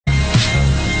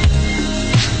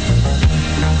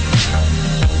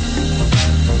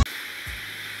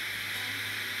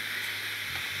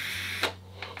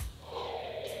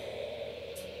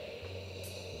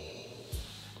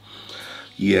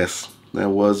Yes, that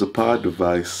was a pod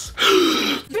device.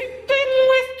 VapingwithTwisted420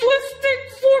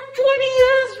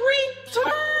 has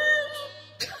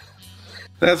returned.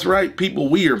 That's right, people,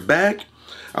 we are back.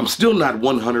 I'm still not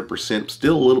 100%,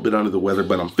 still a little bit under the weather,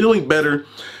 but I'm feeling better.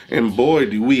 And boy,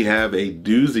 do we have a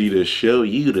doozy to show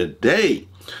you today.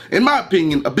 In my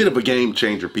opinion, a bit of a game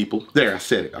changer, people. There, I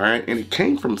said it, all right? And it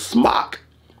came from Smok.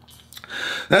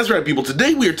 That's right, people.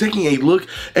 Today we are taking a look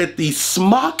at the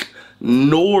Smok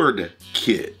Nord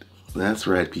kit. That's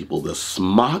right, people. The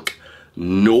Smok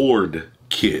Nord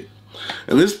kit.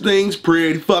 And this thing's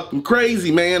pretty fucking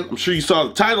crazy, man. I'm sure you saw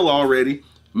the title already.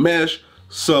 Mesh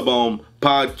Sub-Ohm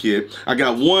pod kit. I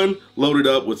got one loaded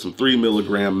up with some 3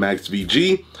 milligram max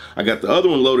VG. I got the other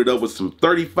one loaded up with some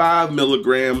 35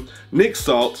 milligram Nic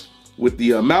salts with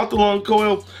the mouth-along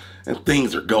coil. And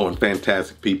things are going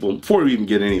fantastic, people. Before we even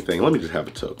get anything, let me just have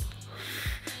a toke.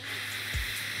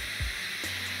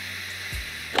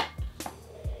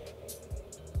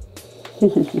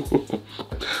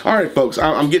 All right, folks,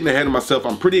 I'm getting ahead of myself.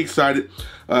 I'm pretty excited.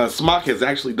 Smok has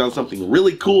actually done something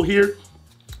really cool here,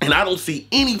 and I don't see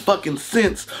any fucking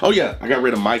sense. Oh yeah, I got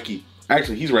rid of Mikey.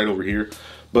 Actually, he's right over here,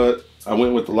 but I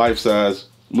went with the life-size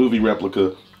movie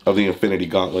replica of the Infinity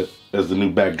Gauntlet as the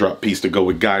new backdrop piece to go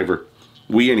with Guyver.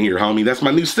 We in here, homie. That's my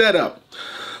new setup.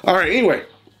 All right, anyway,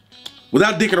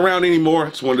 without dicking around anymore, I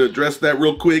just wanted to address that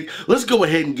real quick. Let's go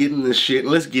ahead and get in this shit,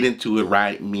 and let's get into it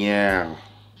right meow.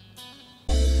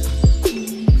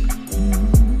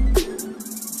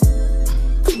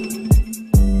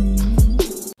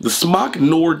 The Smok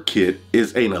Nord kit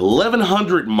is an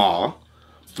 1100 mAh,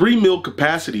 3 mil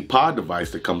capacity pod device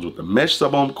that comes with a mesh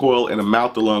sub-ohm coil and a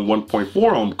mouth-along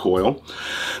 1.4 ohm coil.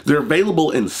 They're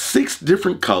available in 6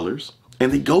 different colors,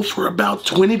 and they go for about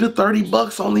 20 to 30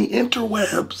 bucks on the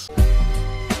interwebs.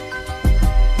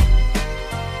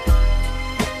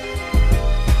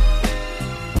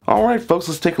 All right, folks,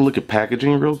 let's take a look at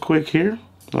packaging real quick here.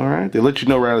 All right, they let you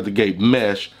know right out of the gate,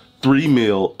 mesh, 3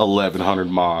 mil,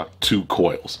 1100 mAh, 2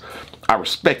 coils. I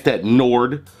respect that,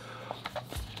 Nord.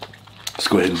 Let's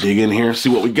go ahead and dig in here and see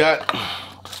what we got.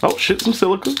 Oh shit, some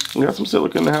silica. We got some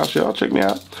silica in the house, y'all. Check me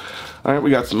out. All right, we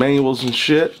got some manuals and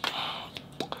shit.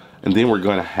 And then we're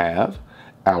going to have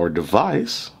our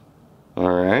device. All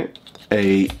right,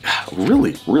 a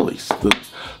really,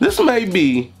 this may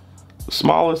be the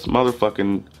smallest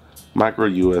motherfucking micro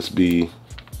USB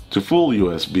to full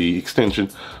USB extension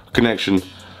connection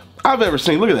I've ever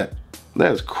seen. Look at that.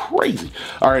 That is crazy.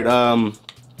 All right,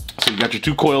 so you got your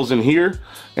 2 coils in here,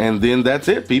 and then that's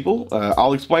it, people.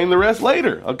 I'll explain the rest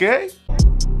later, okay?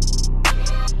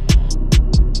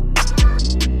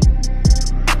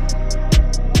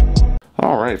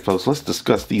 All right, folks, let's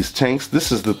discuss these tanks.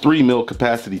 This is the 3 mil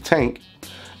capacity tank,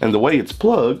 and the way it's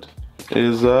plugged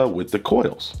is with the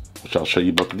coils, which I'll show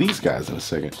you both of these guys in a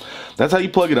second. That's how you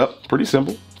plug it up. Pretty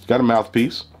simple. It's got a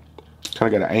mouthpiece.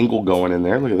 Kind of got an angle going in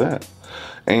there. Look at that.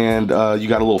 And you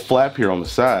got a little flap here on the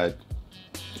side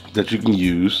that you can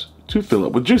use to fill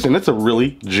up with juice, and it's a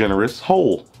really generous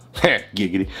hole.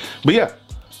 Giggity. But yeah,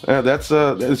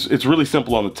 it's really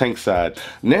simple on the tank side.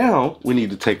 Now we need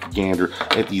to take a gander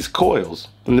at these coils,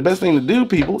 and the best thing to do,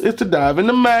 people, is to dive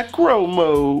into macro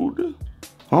mode.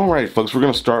 All right, folks, we're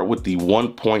going to start with the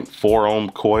 1.4 ohm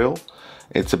coil.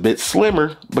 It's a bit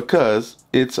slimmer because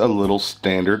it's a little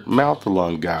standard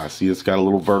mouth-along guy. See, it's got a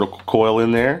little vertical coil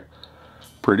in there.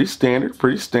 Pretty standard,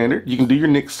 pretty standard. You can do your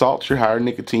Nic salts, your higher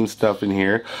nicotine stuff in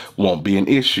here. Won't be an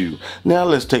issue. Now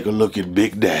let's take a look at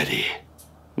Big Daddy.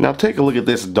 Now take a look at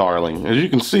this darling. As you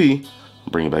can see,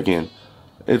 bring it back in.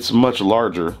 It's much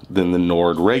larger than the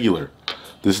Nord regular.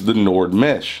 This is the Nord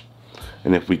mesh.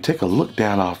 And if we take a look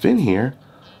down off in here,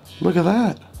 look at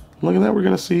that. Look at that. We're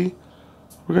gonna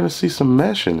see some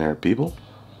mesh in there, people.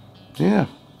 Yeah,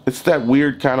 it's that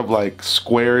weird kind of like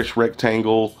squarish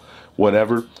rectangle,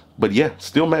 whatever. But yeah,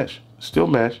 still mesh,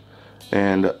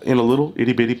 and in a little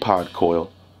itty bitty pod coil.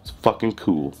 It's fucking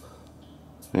cool.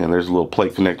 And there's a little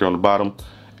plate connector on the bottom,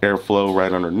 airflow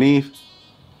right underneath.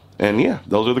 And yeah,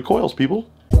 those are the coils, people.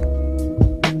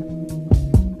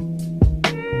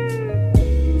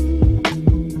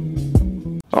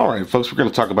 Alright, folks, we're going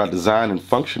to talk about design and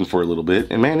function for a little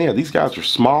bit. And man, yeah, these guys are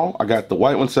small. I got the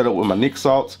white one set up with my Nic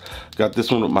salts. Got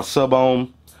this one with my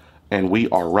Sub-Ohm. And we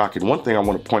are rocking. One thing I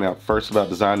want to point out first about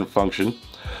design and function.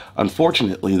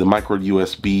 Unfortunately, the micro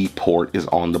USB port is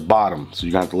on the bottom. So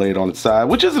you're going to have to lay it on its side,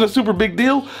 which isn't a super big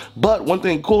deal. But one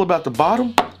thing cool about the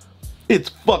bottom, it's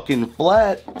fucking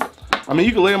flat. I mean,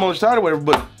 you can lay them on the side or whatever,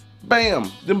 but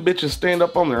bam, them bitches stand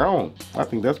up on their own. I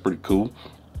think that's pretty cool.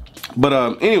 But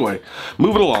anyway,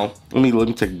 moving along. Let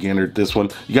me take a gander at this one.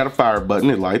 You got a fire button,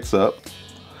 it lights up.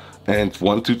 And it's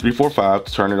 1, 2, 3, 4, 5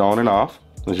 to turn it on and off,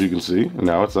 as you can see. And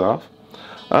now it's off.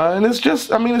 And it's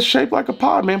just, I mean, it's shaped like a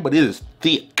pod, man, but it is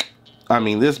thick. I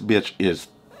mean, this bitch is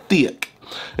thick.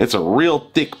 It's a real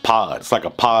thick pod. It's like a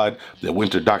pod that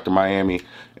went to Dr. Miami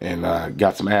and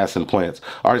got some ass implants.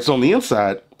 All right, so on the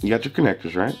inside, you got your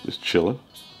connectors, right? Just chilling.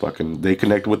 Fucking, they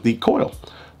connect with the coil.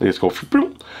 They just go,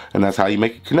 and that's how you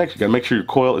make it connect. You gotta make sure your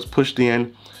coil is pushed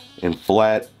in and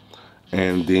flat,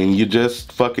 and then you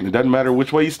just fucking, it doesn't matter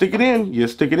which way you stick it in, you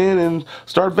stick it in and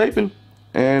start vaping.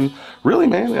 And really,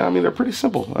 man, I mean, they're pretty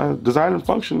simple. Design and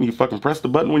function, you fucking press the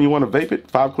button when you want to vape it,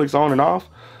 5 clicks on and off.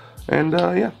 And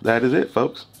yeah, that is it,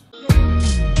 folks.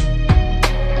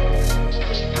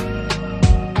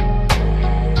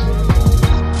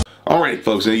 All right,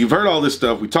 folks, now you've heard all this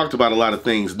stuff. We talked about a lot of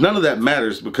things. None of that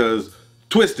matters because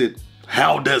Twisted,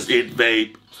 how does it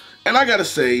vape? And I gotta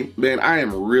say, man, I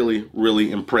am really,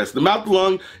 really impressed. The mouth to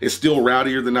lung is still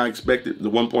rowdier than I expected, the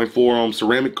 1.4 ohm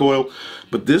ceramic coil,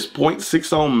 but this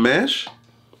 0.6 ohm mesh,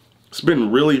 it's been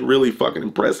really, really fucking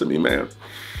impressing me, man.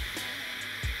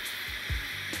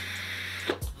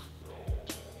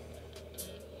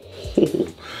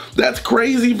 That's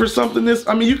crazy for something this,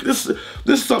 I mean, this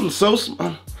is something so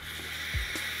small.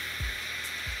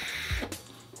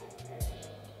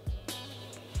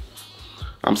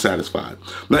 I'm satisfied.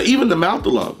 Now, even the mouth to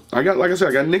lung, I got, like I said,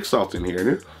 I got Nick Salt in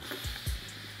here.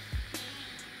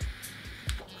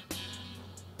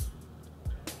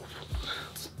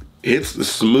 It's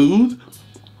smooth,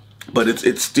 but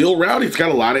it's still rowdy. It's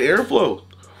got a lot of airflow.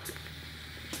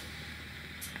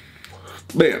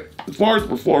 Man, as far as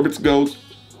performance goes,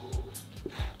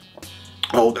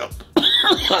 hold up.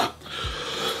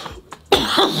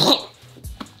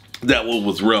 That one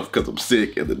was rough because I'm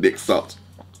sick and the Nick Salt.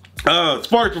 As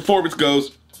far as performance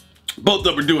goes, both of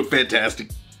them are doing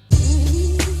fantastic.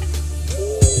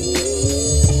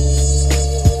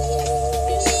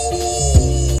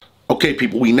 Okay,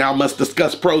 people, we now must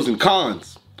discuss pros and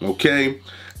cons, okay?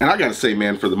 And I gotta say,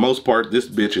 man, for the most part, this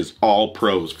bitch is all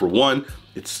pros. For one,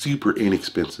 it's super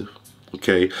inexpensive,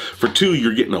 okay? For two,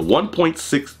 you're getting a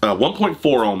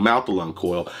 1.4 ohm mouth to lung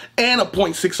coil and a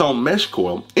 0.6 ohm mesh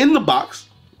coil in the box.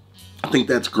 I think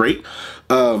that's great.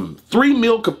 3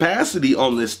 mil capacity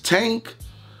on this tank.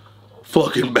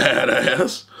 Fucking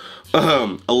badass.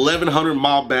 1100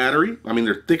 mile battery. I mean,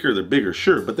 they're thicker, they're bigger,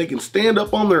 sure, but they can stand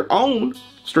up on their own,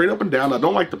 straight up and down. I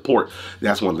don't like the port.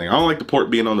 That's one thing. I don't like the port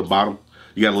being on the bottom.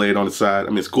 You gotta lay it on the side. I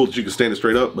mean, it's cool that you can stand it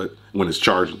straight up, but when it's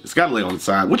charging, it's gotta lay on the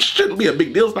side, which shouldn't be a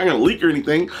big deal. It's not gonna leak or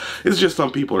anything. It's just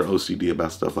some people are OCD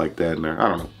about stuff like that, and I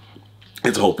don't know.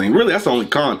 It's a whole thing. Really, that's the only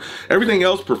con. Everything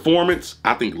else, performance,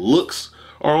 I think looks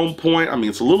are on point. I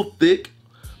mean, it's a little thick,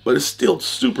 but it's still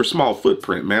super small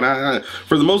footprint, man.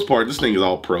 For the most part, this thing is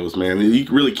all pros, man. You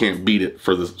really can't beat it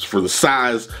for the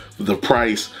size, for the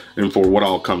price, and for what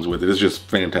all comes with it. It's just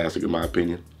fantastic in my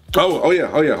opinion. Oh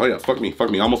yeah. Fuck me.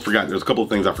 I almost forgot. There's a couple of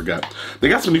things I forgot. They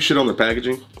got some new shit on their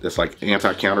packaging that's like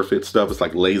anti-counterfeit stuff. It's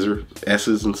like laser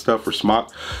S's and stuff for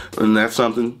Smok, and that's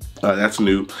something that's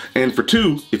new. And for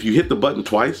two, if you hit the button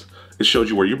twice, it shows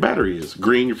you where your battery is.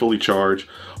 Green, you're fully charged.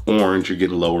 Orange, you're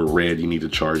getting lower. Red, you need to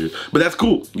charge it. But that's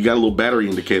cool. You got a little battery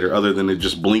indicator other than it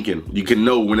just blinking. You can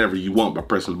know whenever you want by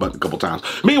pressing the button a couple times.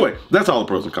 But anyway, that's all the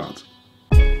pros and cons.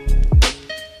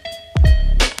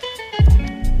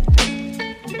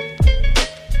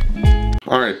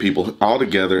 All right, people, all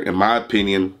together, in my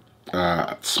opinion,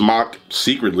 Smok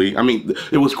secretly, I mean,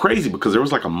 it was crazy because there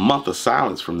was like a month of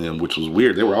silence from them, which was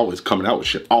weird. They were always coming out with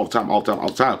shit all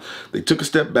the time. They took a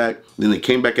step back, then they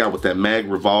came back out with that mag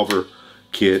revolver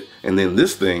kit, and then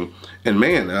this thing. And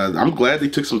man, I'm glad they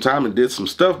took some time and did some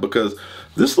stuff because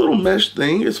this little mesh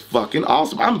thing is fucking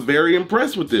awesome. I'm very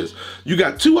impressed with this. You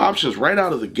got two options right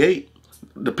out of the gate,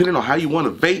 depending on how you want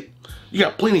to vape. You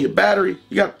got plenty of battery.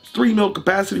 You got 3 mil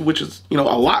capacity, which is, you know,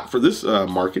 a lot for this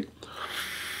market.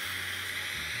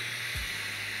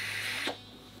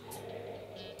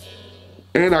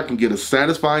 And I can get a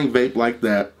satisfying vape like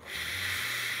that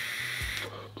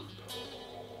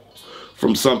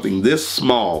from something this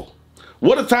small.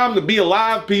 What a time to be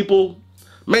alive, people.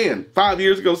 Man, 5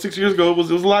 years ago, 6 years ago, it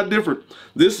was a lot different.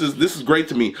 This is great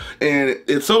to me. And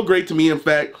it's so great to me, in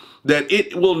fact, that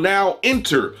it will now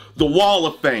enter the Wall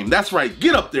of Fame. That's right.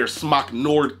 Get up there, Smok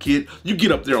Nord kid. You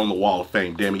get up there on the Wall of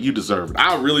Fame, damn it. You deserve it.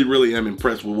 I really, really am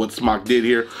impressed with what Smok did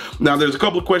here. Now, there's a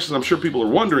couple of questions I'm sure people are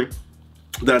wondering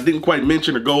that I didn't quite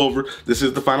mention or go over. This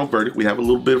is the final verdict. We have a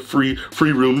little bit of free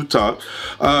room to talk.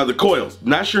 The coils,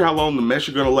 not sure how long the mesh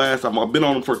are gonna last. I've been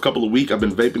on them for a couple of weeks. I've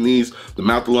been vaping these, the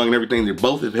mouth to lung and everything. They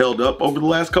both have held up over the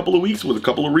last couple of weeks with a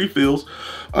couple of refills.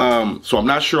 So I'm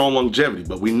not sure on longevity,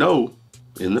 but we know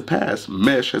in the past,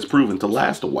 mesh has proven to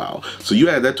last a while. So you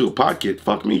add that to a pod kit,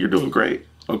 fuck me, you're doing great.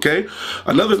 Okay?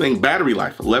 Another thing, battery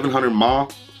life, 1100 mAh.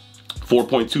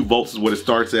 4.2 volts is what it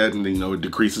starts at, and you know, it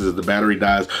decreases as the battery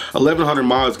dies. 1100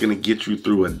 mAh is gonna get you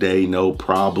through a day, no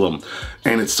problem.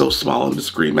 And it's so small and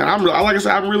discreet, man. Like I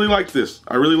said, I really like this.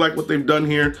 I really like what they've done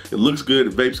here. It looks good,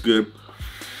 it vapes good.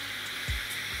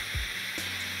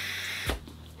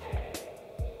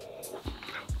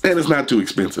 And it's not too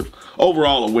expensive.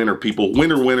 Overall, a winner, people.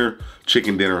 Winner, winner,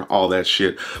 chicken dinner, all that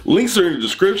shit. Links are in the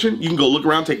description. You can go look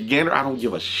around, take a gander. I don't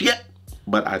give a shit.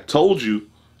 But I told you,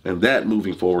 and that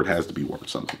moving forward has to be worth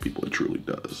something, people. It truly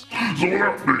does.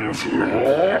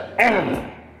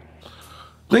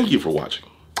 Thank you for watching.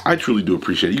 I truly do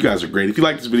appreciate it. You guys are great. If you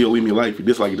like this video, leave me a like. If you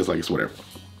dislike it, it's whatever.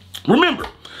 Remember,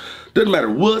 doesn't matter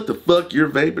what the fuck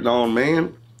you're vaping on,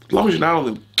 man. As long as you're not on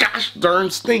them gosh darn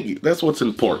stinky. That's what's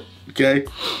important, okay?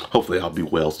 Hopefully I'll be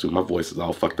well soon. My voice is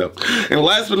all fucked up. And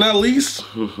last but not least,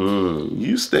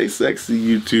 you stay sexy,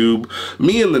 YouTube.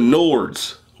 Me and the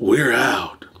Nords, we're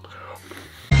out.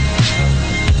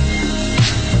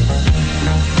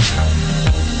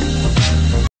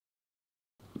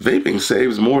 Vaping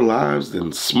saves more lives than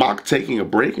Smok taking a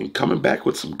break and coming back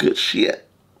with some good shit.